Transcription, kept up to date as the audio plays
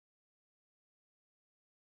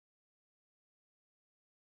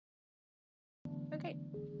Okay.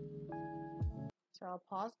 So I'll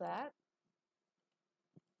pause that.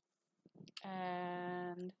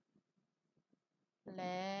 And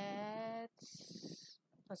let's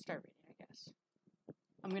start reading, I guess.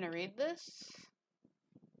 I'm going to read this,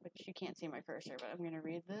 which you can't see my cursor, but I'm going to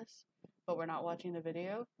read this, but we're not watching the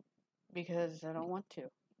video because I don't want to.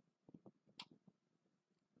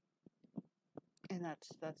 And that's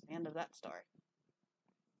the end of that story.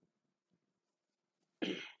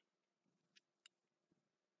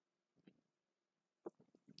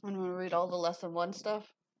 I'm going to read all the lesson 1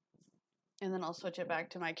 stuff, and then I'll switch it back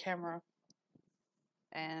to my camera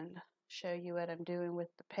and show you what I'm doing with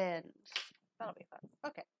the pens. That'll be fun.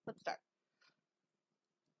 Okay, let's start.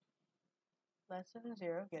 Lesson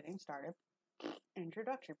 0, getting started.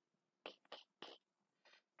 Introduction.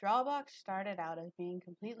 Drawabox started out as being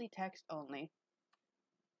completely text only,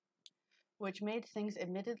 which made things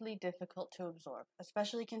admittedly difficult to absorb,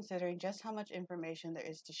 especially considering just how much information there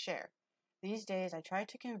is to share. These days, I try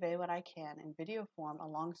to convey what I can in video form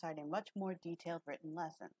alongside a much more detailed written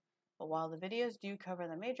lesson. But while the videos do cover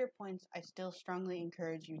the major points, I still strongly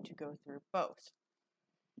encourage you to go through both.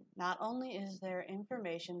 Not only is there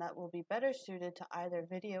information that will be better suited to either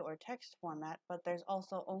video or text format, but there's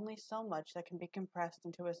also only so much that can be compressed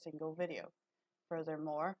into a single video.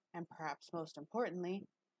 Furthermore, and perhaps most importantly,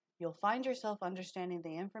 you'll find yourself understanding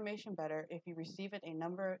the information better if you receive it in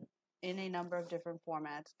a number of different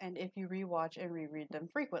formats and if you rewatch and reread them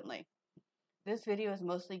frequently. This video is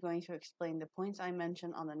mostly going to explain the points I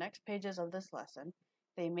mentioned on the next pages of this lesson.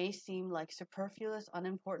 They may seem like superfluous,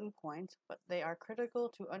 unimportant points, but they are critical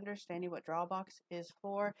to understanding what Drawabox is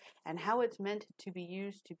for and how it's meant to be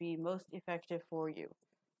used to be most effective for you.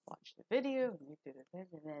 Watch the video.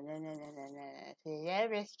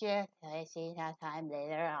 I see that time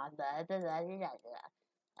later on.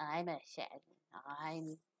 I'm a shed.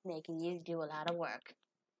 I'm making you do a lot of work.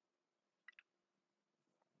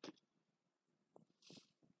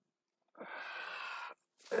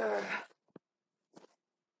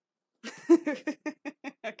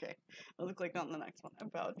 Okay, let's click on the next one.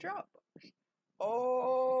 About Drawabox.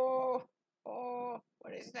 Oh,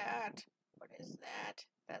 what is that? What is that?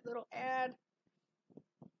 That little ad?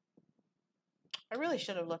 I really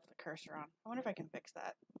should have left the cursor on. I wonder if I can fix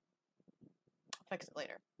that. I'll fix it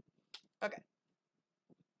later. Okay.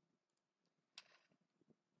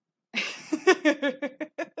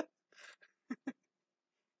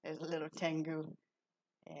 There's a little Tengu.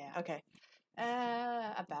 Yeah, okay.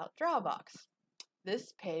 About Drawabox.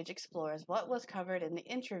 This page explores what was covered in the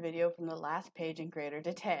intro video from the last page in greater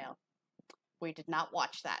detail. We did not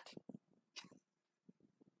watch that.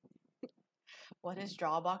 What is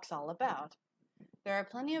Drawabox all about? There are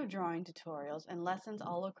plenty of drawing tutorials and lessons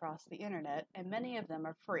all across the internet, and many of them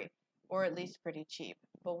are free, or at least pretty cheap.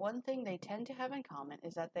 But one thing they tend to have in common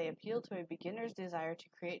is that they appeal to a beginner's desire to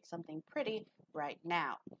create something pretty right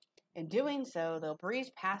now. In doing so, they'll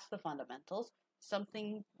breeze past the fundamentals,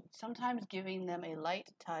 sometimes giving them a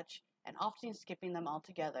light touch and often skipping them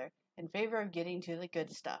altogether in favor of getting to the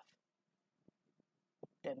good stuff.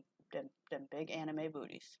 Them big anime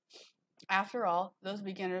booties. After all, those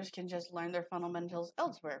beginners can just learn their fundamentals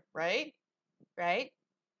elsewhere, right? Right?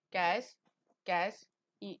 Guys,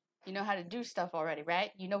 you know how to do stuff already,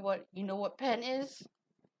 right? You know what pen is?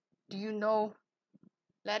 Do you know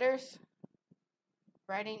letters?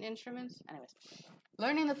 Writing instruments? Anyways,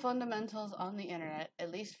 learning the fundamentals on the internet,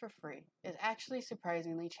 at least for free, is actually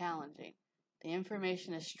surprisingly challenging. The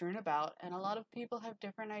information is strewn about, and a lot of people have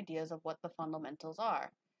different ideas of what the fundamentals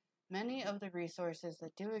are. Many of the resources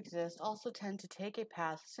that do exist also tend to take a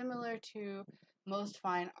path similar to most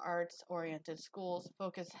fine arts-oriented schools,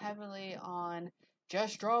 focus heavily on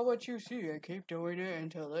just draw what you see and keep doing it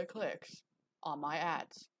until it clicks on my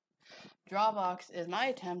ads. Drawabox is my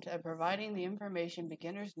attempt at providing the information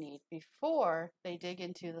beginners need before they dig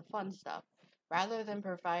into the fun stuff, rather than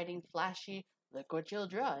providing flashy, look what you'll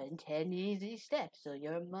draw in 10 easy steps so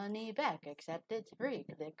your money back, except it's free,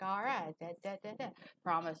 click our ads,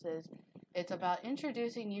 promises. It's about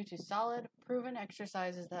introducing you to solid, proven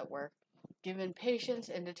exercises that work, given patience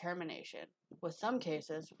and determination. With some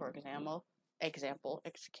cases, for example,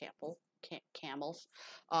 camels,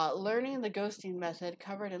 learning the ghosting method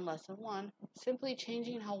covered in lesson 1, simply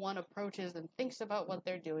changing how one approaches and thinks about what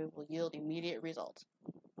they're doing will yield immediate results.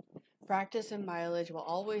 Practice and mileage will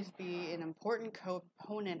always be an important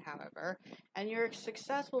component, however, and your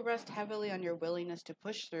success will rest heavily on your willingness to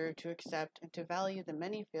push through, to accept, and to value the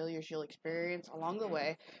many failures you'll experience along the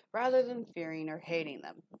way, rather than fearing or hating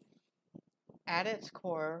them. At its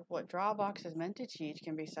core, what Drawabox is meant to teach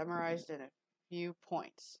can be summarized in a few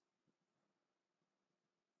points.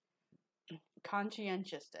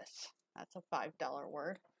 Conscientiousness. That's a $5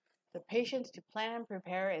 word. The patience to plan,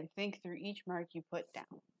 prepare, and think through each mark you put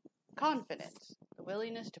down. Confidence. The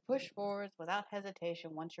willingness to push forwards without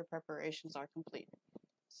hesitation once your preparations are completed.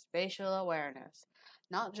 Spatial awareness.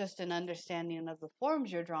 Not just an understanding of the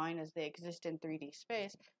forms you're drawing as they exist in 3D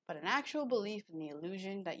space, but an actual belief in the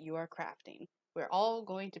illusion that you are crafting. We're all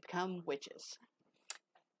going to become witches.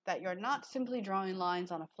 That you're not simply drawing lines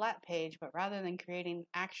on a flat page, but rather than creating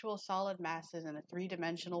actual solid masses in a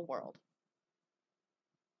three-dimensional world.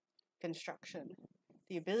 Construction.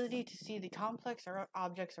 The ability to see the complex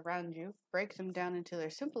objects around you, break them down into their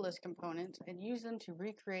simplest components, and use them to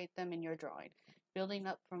recreate them in your drawing, building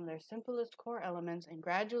up from their simplest core elements and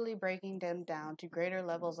gradually breaking them down to greater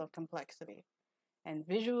levels of complexity. And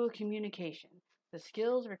visual communication. The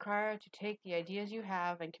skills required to take the ideas you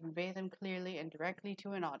have and convey them clearly and directly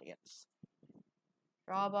to an audience.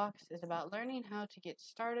 Drawabox is about learning how to get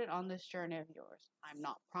started on this journey of yours. I'm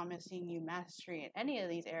not promising you mastery in any of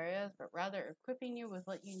these areas, but rather equipping you with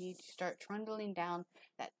what you need to start trundling down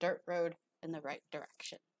that dirt road in the right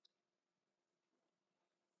direction.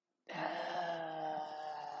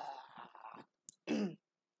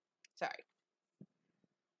 Sorry.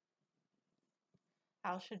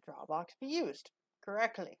 How should Drawabox be used?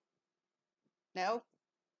 Correctly. No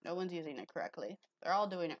one's using it correctly. They're all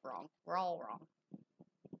doing it wrong. We're all wrong.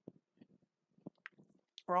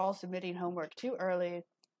 We're all submitting homework too early,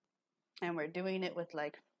 and we're doing it with,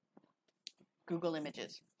 like, Google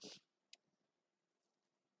Images.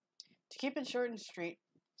 To keep it short and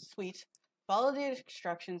sweet, follow the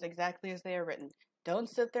instructions exactly as they are written. Don't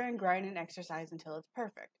sit there and grind and exercise until it's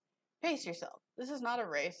perfect. Pace yourself. This is not a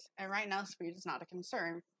race, and right now speed is not a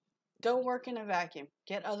concern. Don't work in a vacuum.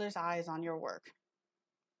 Get others' eyes on your work.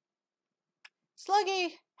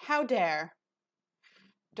 Sluggy, how dare!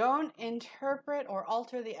 Don't interpret or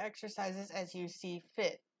alter the exercises as you see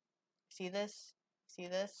fit. See this? See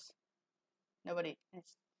this? Nobody.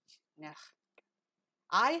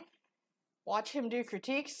 I watch him do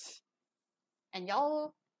critiques, and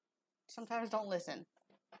y'all sometimes don't listen.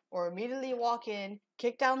 Or immediately walk in,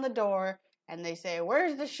 kick down the door, and they say,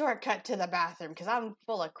 "Where's the shortcut to the bathroom? Because I'm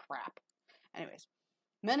full of crap." Anyways,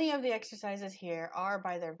 many of the exercises here are,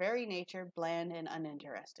 by their very nature, bland and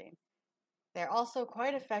uninteresting. They're also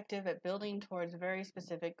quite effective at building towards very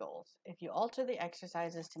specific goals. If you alter the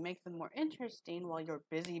exercises to make them more interesting while you're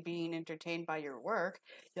busy being entertained by your work,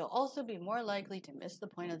 you'll also be more likely to miss the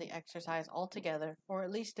point of the exercise altogether, or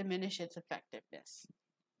at least diminish its effectiveness.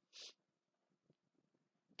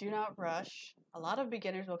 Do not rush. A lot of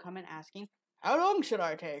beginners will come in asking, "How long should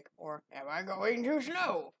I take?" Or, "Am I going too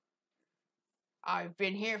slow?" "I've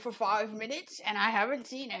been here for 5 minutes and I haven't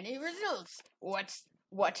seen any results.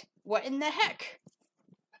 What in the heck?"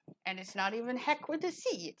 And it's not even heck with a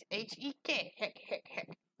C, it's H-E-K, heck.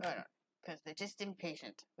 I don't know, because they're just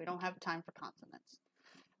impatient. We don't have time for consonants.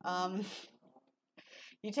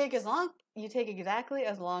 You take exactly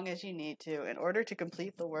as long as you need to in order to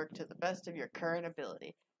complete the work to the best of your current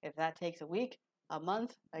ability. If that takes a week, a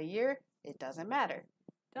month, a year, it doesn't matter.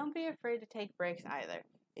 Don't be afraid to take breaks either.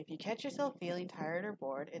 If you catch yourself feeling tired or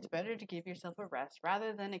bored, it's better to give yourself a rest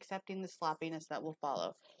rather than accepting the sloppiness that will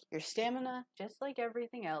follow. Your stamina, just like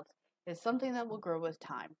everything else, is something that will grow with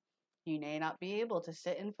time. You may not be able to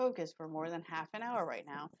sit and focus for more than half an hour right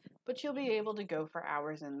now, but you'll be able to go for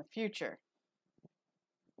hours in the future.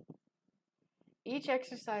 Each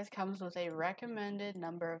exercise comes with a recommended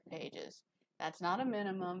number of pages. That's not a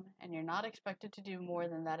minimum, and you're not expected to do more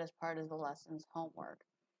than that as part of the lesson's homework.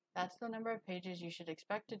 That's the number of pages you should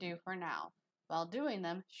expect to do for now. While doing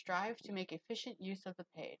them, strive to make efficient use of the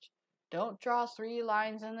page. Don't draw 3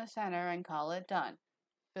 lines in the center and call it done.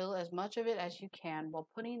 Fill as much of it as you can while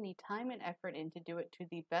putting the time and effort in to do it to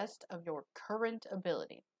the best of your current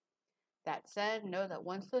ability. That said, know that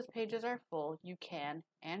once those pages are full, you can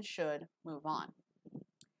and should move on.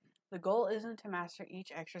 The goal isn't to master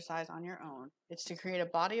each exercise on your own. It's to create a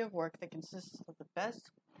body of work that consists of the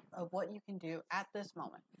best of what you can do at this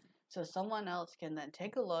moment, so someone else can then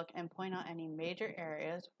take a look and point out any major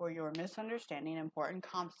areas where you're misunderstanding important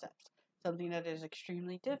concepts, something that is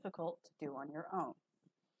extremely difficult to do on your own.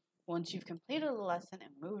 Once you've completed the lesson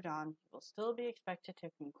and moved on, you will still be expected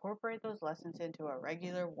to incorporate those lessons into a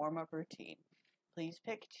regular warm-up routine. Please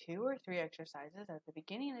pick 2 or 3 exercises at the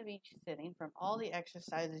beginning of each sitting from all the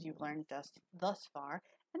exercises you've learned thus far,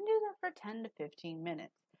 and do them for 10 to 15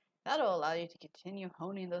 minutes. That'll allow you to continue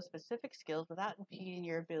honing those specific skills without impeding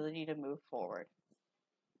your ability to move forward.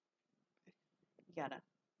 You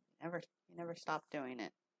never stop doing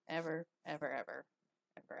it. Ever.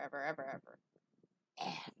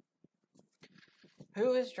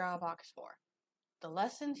 Who is Drawabox for? The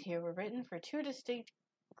lessons here were written for two distinct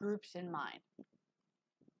groups in mind.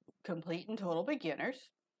 Complete and total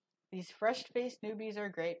beginners. These fresh-faced newbies are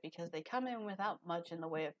great because they come in without much in the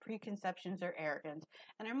way of preconceptions or arrogance,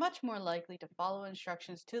 and are much more likely to follow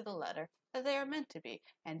instructions to the letter as they are meant to be,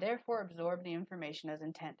 and therefore absorb the information as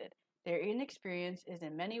intended. Their inexperience is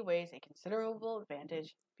in many ways a considerable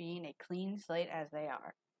advantage, being a clean slate as they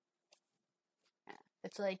are.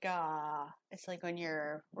 It's like when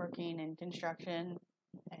you're working in construction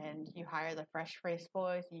and you hire the fresh-faced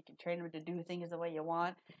boys, you can train them to do things the way you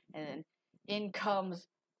want, and then in comes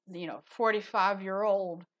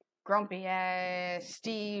 45-year-old grumpy ass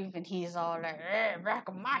Steve, and he's all like, back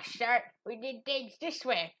on my start, we did things this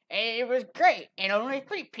way, and it was great, and only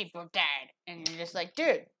 3 people died. And you're just like,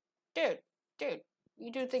 dude,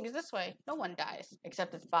 you do things this way, no one dies,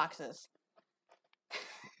 except it's boxes.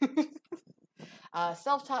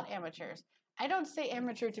 Self-taught amateurs. I don't say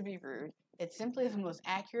amateur to be rude. It's simply the most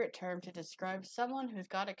accurate term to describe someone who's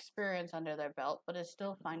got experience under their belt, but is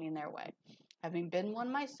still finding their way. Having been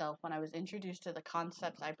one myself when I was introduced to the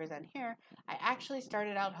concepts I present here, I actually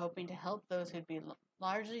started out hoping to help those who'd be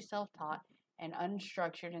largely self-taught and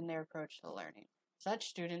unstructured in their approach to learning. Such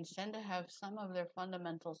students tend to have some of their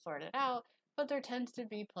fundamentals sorted out, but there tends to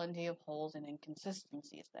be plenty of holes and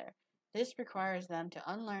inconsistencies there. This requires them to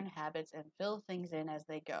unlearn habits and fill things in as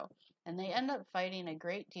they go, and they end up fighting a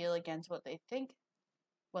great deal against what they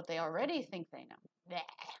already think they know. Blech.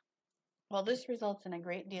 While this results in a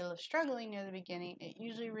great deal of struggling near the beginning, it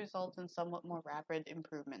usually results in somewhat more rapid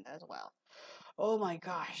improvement as well. Oh my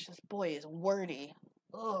gosh, this boy is wordy.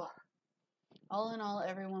 Ugh. All in all,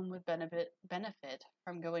 everyone would benefit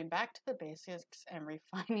from going back to the basics and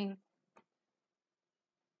refining.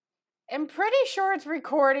 I'm pretty sure it's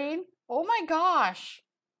recording. Oh my gosh.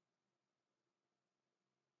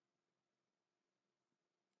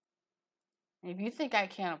 If you think I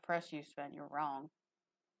can't oppress you, Sven, you're wrong.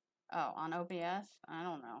 Oh, on OBS? I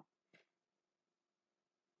don't know.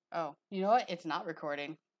 Oh, you know what? It's not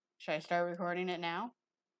recording. Should I start recording it now?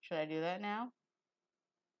 Should I do that now?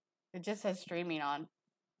 It just says streaming on.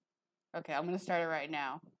 Okay, I'm gonna start it right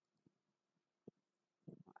now.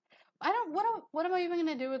 What am I even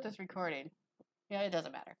gonna do with this recording? Yeah, it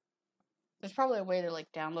doesn't matter. There's probably a way to like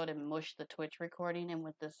download and mush the Twitch recording in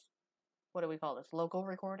with this, what do we call this, local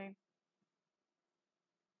recording?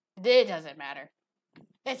 It doesn't matter.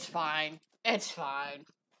 It's fine. It's fine.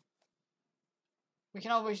 We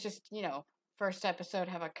can always just, first episode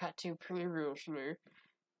have a cut to previously.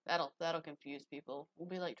 That'll confuse people. We'll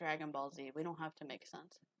be like Dragon Ball Z. We don't have to make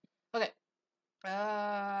sense. Okay.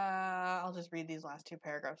 I'll just read these last 2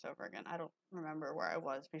 paragraphs over again. I don't remember where I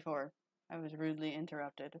was before I was rudely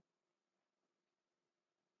interrupted.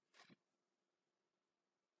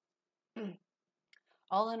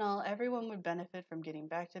 All in all, everyone would benefit from getting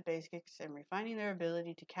back to basics and refining their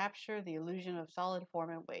ability to capture the illusion of solid form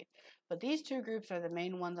and weight. But these 2 groups are the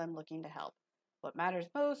main ones I'm looking to help. What matters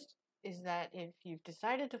most is that if you've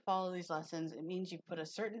decided to follow these lessons, it means you've put a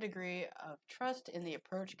certain degree of trust in the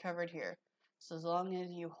approach covered here. So as long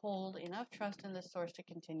as you hold enough trust in this source to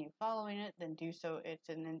continue following it, then do so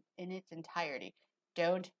in its entirety.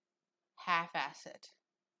 Don't half-ass it.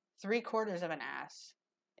 3/4 of an ass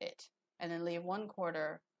it. And then leave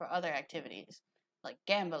 1/4 for other activities, like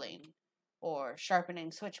gambling, or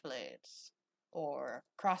sharpening switchblades, or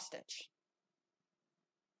cross-stitch.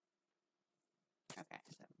 Okay,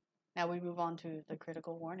 so now we move on to the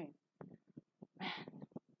critical warning. Man,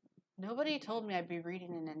 nobody told me I'd be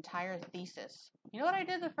reading an entire thesis. You know what I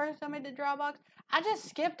did the first time I did Drawabox? I just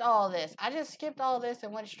skipped all this.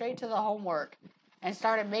 And went straight to the homework and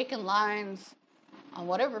started making lines on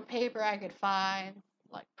whatever paper I could find,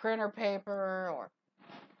 like printer paper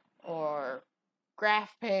or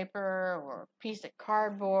graph paper or a piece of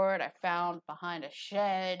cardboard I found behind a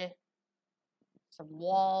shed, some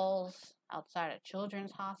walls outside a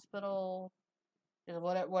children's hospital, just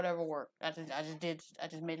whatever worked. I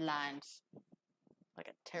just made lines like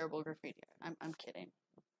a terrible graffiti. I'm kidding.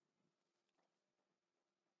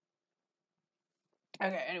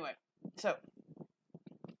 Okay, anyway, so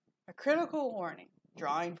a critical warning.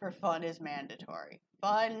 Drawing for fun is mandatory.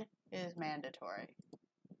 Fun is mandatory.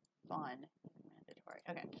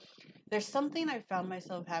 Okay. There's something I found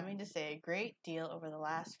myself having to say a great deal over the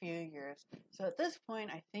last few years, so at this point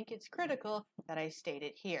I think it's critical that I state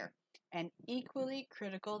it here, and equally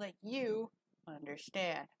critical that you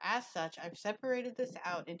understand. As such, I've separated this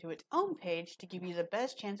out into its own page to give you the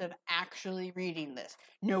best chance of actually reading this.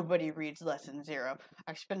 Nobody reads Lesson 0.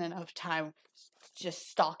 I've spent enough time just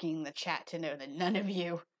stalking the chat to know that none of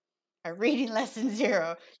you a reading lesson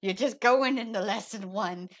 0. You're just going into lesson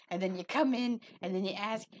 1, and then you come in, and then you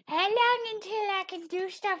ask, how long until I can do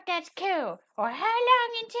stuff that's cool? Or how long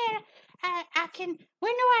until I can,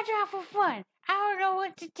 when do I draw for fun? I don't know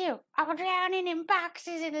what to do. I'm drowning in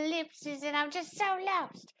boxes and ellipses, and I'm just so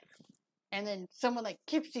lost. And then someone like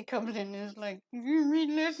Kipsy comes in and is like, you read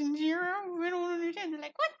lesson 0? I don't understand. They're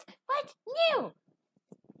like, what? No!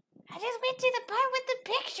 I just went to the part with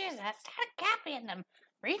the pictures. I started copying them.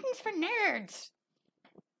 Readings for nerds.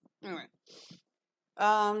 Anyway.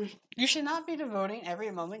 You should not be devoting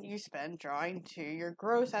every moment you spend drawing to your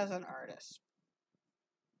growth as an artist.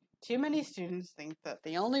 Too many students think that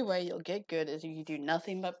the only way you'll get good is if you do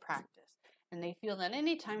nothing but practice, and they feel that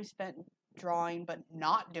any time spent drawing but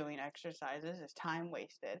not doing exercises is time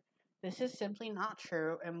wasted. This is simply not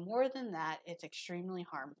true, and more than that, it's extremely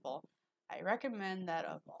harmful. I recommend that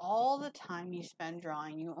of all the time you spend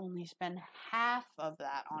drawing, you only spend half of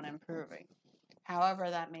that on improving, however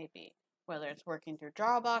that may be, whether it's working through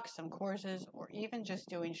Drawabox, some courses, or even just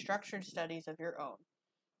doing structured studies of your own.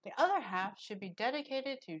 The other half should be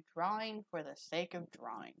dedicated to drawing for the sake of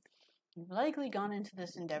drawing. You've likely gone into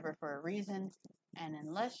this endeavor for a reason, and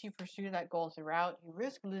unless you pursue that goal throughout, you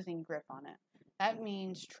risk losing grip on it. That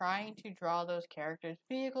means trying to draw those characters,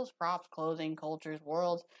 vehicles, props, clothing, cultures,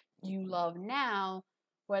 worlds you love now,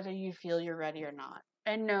 whether you feel you're ready or not.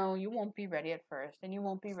 And no, you won't be ready at first, and you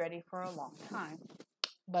won't be ready for a long time.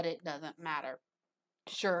 But it doesn't matter.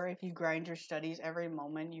 Sure, if you grind your studies every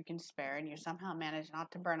moment you can spare and you somehow manage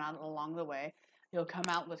not to burn out along the way, you'll come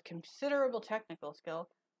out with considerable technical skill,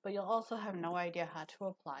 but you'll also have no idea how to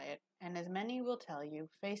apply it. And as many will tell you,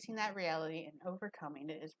 facing that reality and overcoming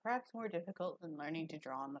it is perhaps more difficult than learning to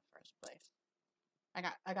draw in the first place.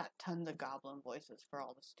 I got tons of goblin voices for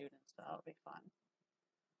all the students, so that'll be fun.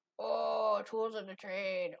 Oh, tools of the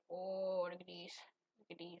trade. Oh, look at these.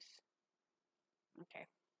 Look at these. Okay.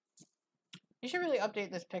 You should really update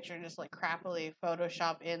this picture and just like crappily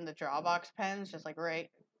Photoshop in the Drawabox pens, just like right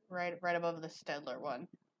above the Stedler one.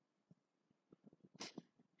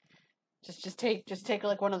 Just take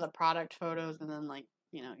like one of the product photos and then like,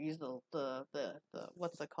 you know, use the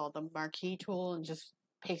what's it called, the marquee tool, and just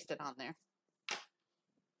paste it on there.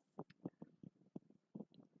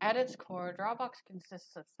 At its core, Drawabox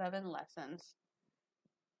consists of 7 lessons.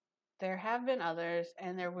 There have been others,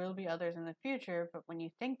 and there will be others in the future, but when you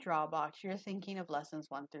think Drawabox, you're thinking of lessons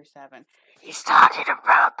 1 through 7. He's talking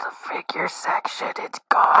about the figure section. It's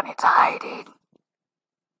gone. It's hiding.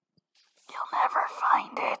 You'll never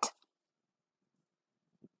find it.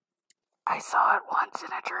 I saw it once in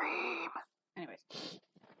a dream. Anyways,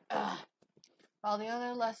 while the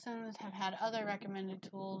other lessons have had other recommended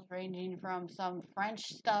tools ranging from some French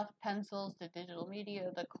stuff, pencils, to digital media,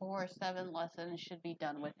 the core 7 lessons should be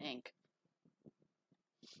done with ink.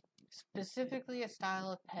 Specifically a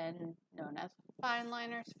style of pen known as fine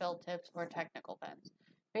liners, felt tips, or technical pens.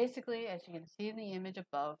 Basically, as you can see in the image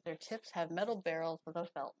above, their tips have metal barrels with a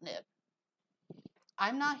felt nib.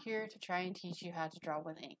 I'm not here to try and teach you how to draw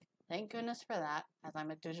with ink. Thank goodness for that, as I'm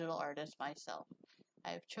a digital artist myself. I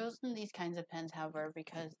have chosen these kinds of pens, however,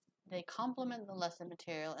 because they complement the lesson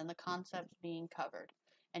material and the concepts being covered.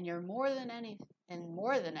 And more than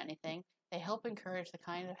anything, they help encourage the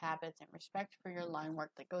kind of habits and respect for your line work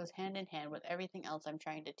that goes hand in hand with everything else I'm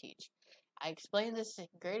trying to teach. I explain this in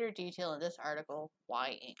greater detail in this article,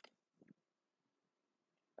 Why Ink?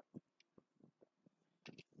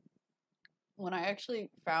 When I actually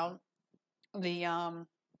found the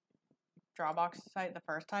Drawabox site the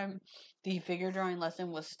first time, the figure drawing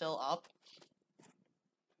lesson was still up,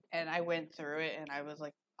 and I went through it, and I was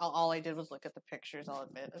like, all I did was look at the pictures. I'll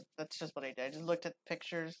admit, that's just what I did. I just looked at the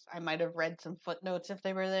pictures. I might have read some footnotes if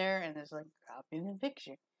they were there, and it's like, copy the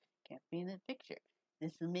picture, can't be in the picture.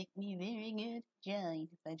 This will make me very good drawing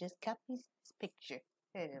if I just copy this picture.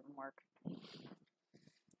 It didn't work.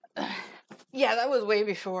 Yeah, that was way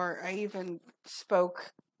before I even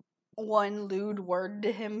spoke one lewd word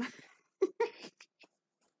to him.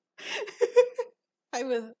 I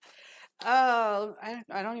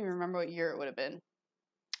don't even remember what year it would have been.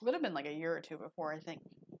 It would have been like a year or two before, I think.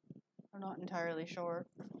 I'm not entirely sure.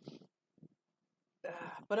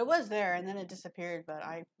 But it was there, and then it disappeared, but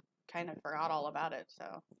I kind of forgot all about it,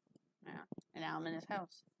 so, yeah. And now I'm in his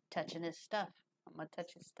house, touching his stuff. I'm gonna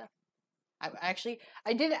touch his stuff.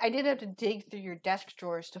 I did have to dig through your desk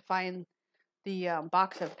drawers to find the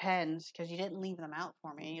box of pens, because you didn't leave them out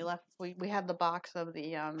for me. You left, we had the box of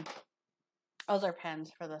the other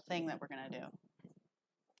pens for the thing that we're gonna do.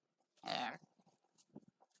 There.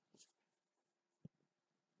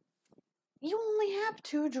 You only have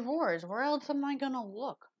 2 drawers. Where else am I gonna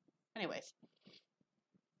look? Anyways.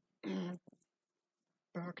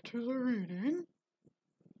 back to the reading.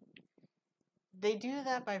 They do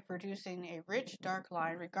that by producing a rich, dark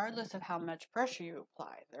line regardless of how much pressure you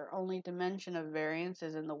apply. Their only dimension of variance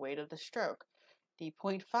is in the weight of the stroke. The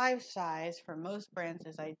 .5 size for most brands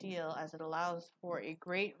is ideal as it allows for a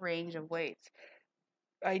great range of weights.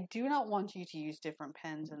 I do not want you to use different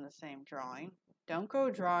pens in the same drawing. Don't go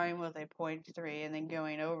drawing with a .3 and then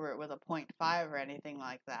going over it with a .5 or anything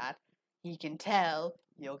like that. You can tell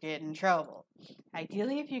you'll get in trouble.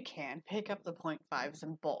 Ideally, if you can, pick up the .5s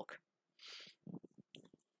in bulk.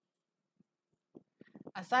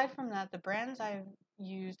 Aside from that, the brands I've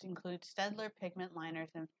used include Staedtler pigment liners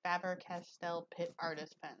and Faber-Castell Pitt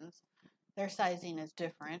artist pens. Their sizing is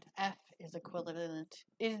different. F is the equivalent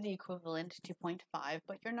to .5,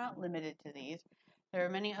 but you're not limited to these. There are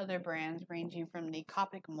many other brands ranging from the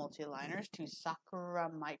Copic multiliners to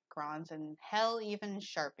Sakura microns and hell, even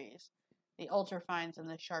Sharpies. The ultrafines and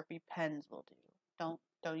the Sharpie pens will do.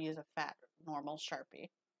 Don't use a fat normal Sharpie.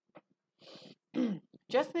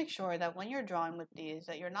 Just make sure that when you're drawing with these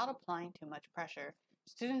that you're not applying too much pressure.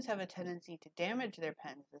 Students have a tendency to damage their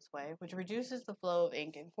pens this way, which reduces the flow of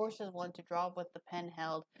ink and forces one to draw with the pen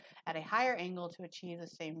held at a higher angle to achieve the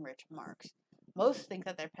same rich marks. Most think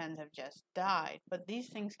that their pens have just died, but these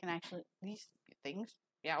things can actually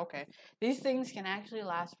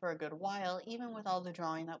last for a good while, even with all the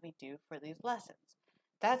drawing that we do for these lessons.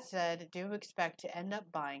 That said, do expect to end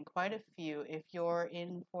up buying quite a few if you're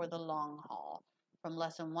in for the long haul. From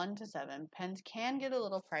lesson 1 to 7, pens can get a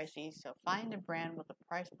little pricey, so find a brand with a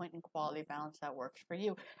price point and quality balance that works for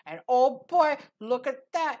you. And oh boy, look at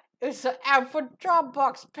that! It's an ad for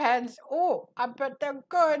Drawabox pens! Oh, I bet they're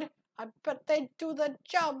good! I bet they do the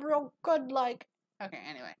job real good, like. Okay,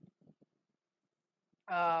 anyway.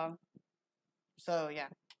 So yeah,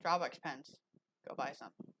 Drawabox pens. Go buy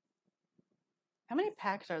some. How many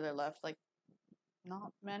packs are there left? Like,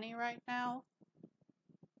 not many right now.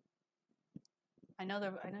 I know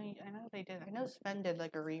they did. I know Sven did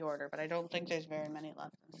like a reorder, but I don't think there's very many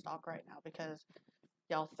left in stock right now because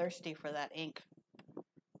y'all thirsty for that ink.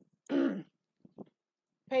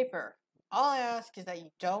 Paper. All I ask is that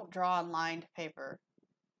you don't draw on lined paper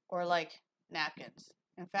or like napkins.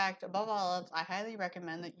 In fact, above all else, I highly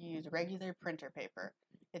recommend that you use regular printer paper.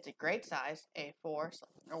 It's a great size, A4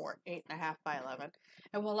 or 8.5 by 11,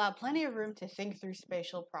 and will allow plenty of room to think through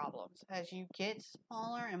spatial problems. As you get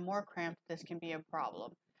smaller and more cramped, this can be a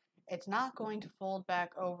problem. It's not going to fold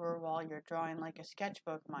back over while you're drawing like a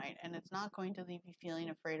sketchbook might, and it's not going to leave you feeling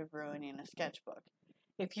afraid of ruining a sketchbook.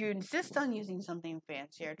 If you insist on using something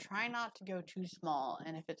fancier, try not to go too small,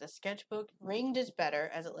 and if it's a sketchbook, ringed is better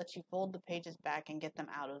as it lets you fold the pages back and get them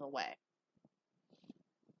out of the way.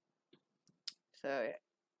 So,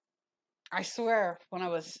 I swear, when I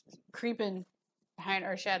was creeping behind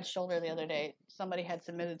Urshad's shoulder the other day, somebody had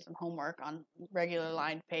submitted some homework on regular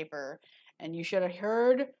lined paper, and you should have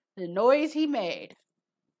heard the noise he made.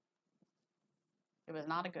 It was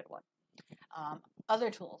not a good one. Other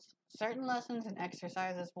tools. Certain lessons and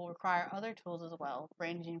exercises will require other tools as well,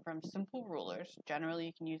 ranging from simple rulers, generally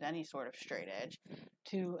you can use any sort of straight edge,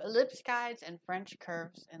 to ellipse guides and French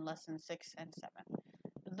curves in lessons 6 and 7.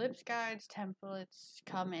 Ellipse guides templates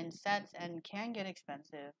come in sets and can get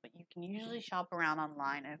expensive, but you can usually shop around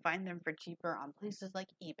online and find them for cheaper on places like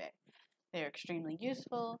eBay. They are extremely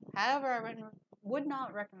useful. However, I would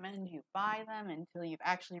not recommend you buy them until you've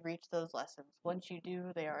actually reached those lessons. Once you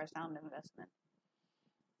do, they are a sound investment.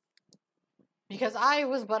 Because I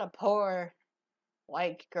was but a poor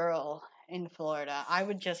white girl in Florida, I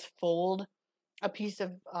would just fold a piece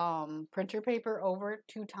of printer paper over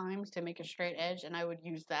 2 times to make a straight edge, and I would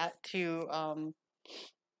use that to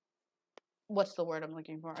what's the word I'm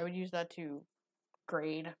looking for? I would use that to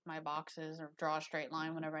grade my boxes or draw a straight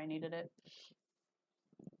line whenever I needed it.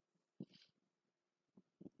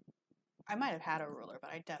 I might have had a ruler,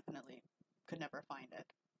 but I definitely could never find it.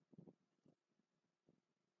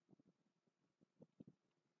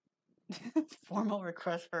 Formal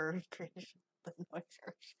request for recreation of the noise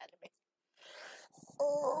foreshadowing.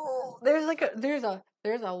 Oh,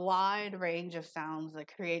 there's a wide range of sounds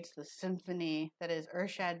that creates the symphony that is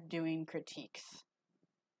Urshad doing critiques.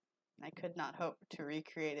 I could not hope to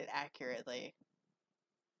recreate it accurately.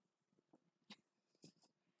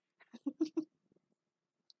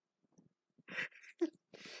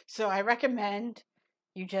 So I recommend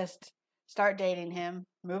you just start dating him,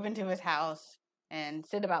 move into his house, and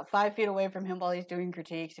sit about 5 feet away from him while he's doing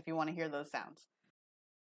critiques if you want to hear those sounds.